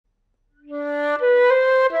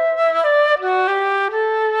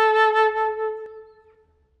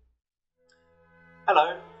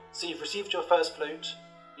received your first flute,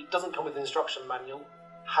 it doesn't come with an instruction manual.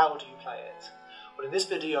 How do you play it? Well, in this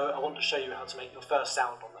video I want to show you how to make your first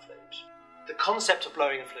sound on the flute. The concept of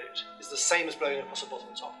blowing a flute is the same as blowing across a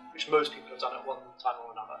bottom top, which most people have done at one time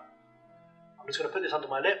or another. I'm just going to put this under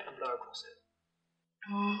my lip and blow across it.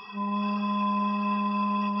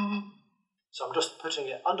 So I'm just putting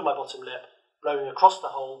it under my bottom lip, blowing across the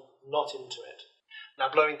hole, not into it. Now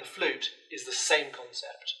blowing the flute is the same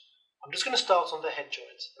concept. I'm just going to start on the head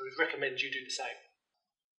joint, and we'd recommend you do the same.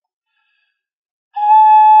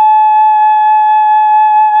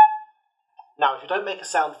 Now if you don't make a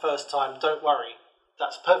sound first time, don't worry.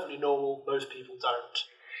 That's perfectly normal, most people don't.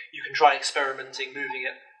 You can try experimenting, moving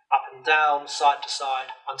it up and down, side to side,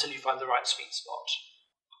 until you find the right sweet spot.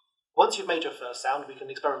 Once you've made your first sound, we can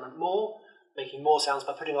experiment more, making more sounds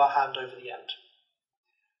by putting our hand over the end.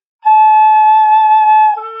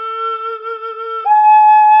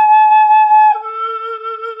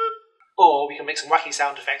 Or we can make some wacky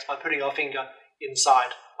sound effects by putting our finger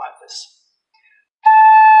inside, like this.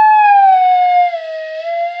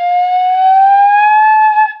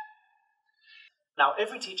 Now,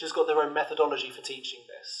 every teacher's got their own methodology for teaching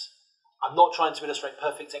this. I'm not trying to illustrate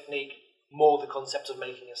perfect technique, more the concept of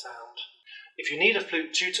making a sound. If you need a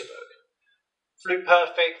flute tutor book, Flute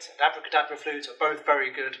Perfect and Abracadabra Flute are both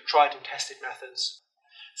very good, tried and tested methods.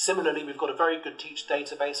 Similarly, we've got a very good teacher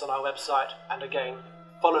database on our website, and again,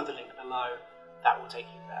 follow the link below, that will take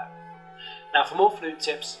you there. Now for more flute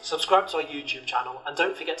tips, subscribe to our YouTube channel and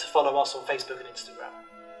don't forget to follow us on Facebook and Instagram.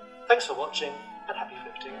 Thanks for watching and happy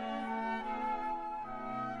fluting.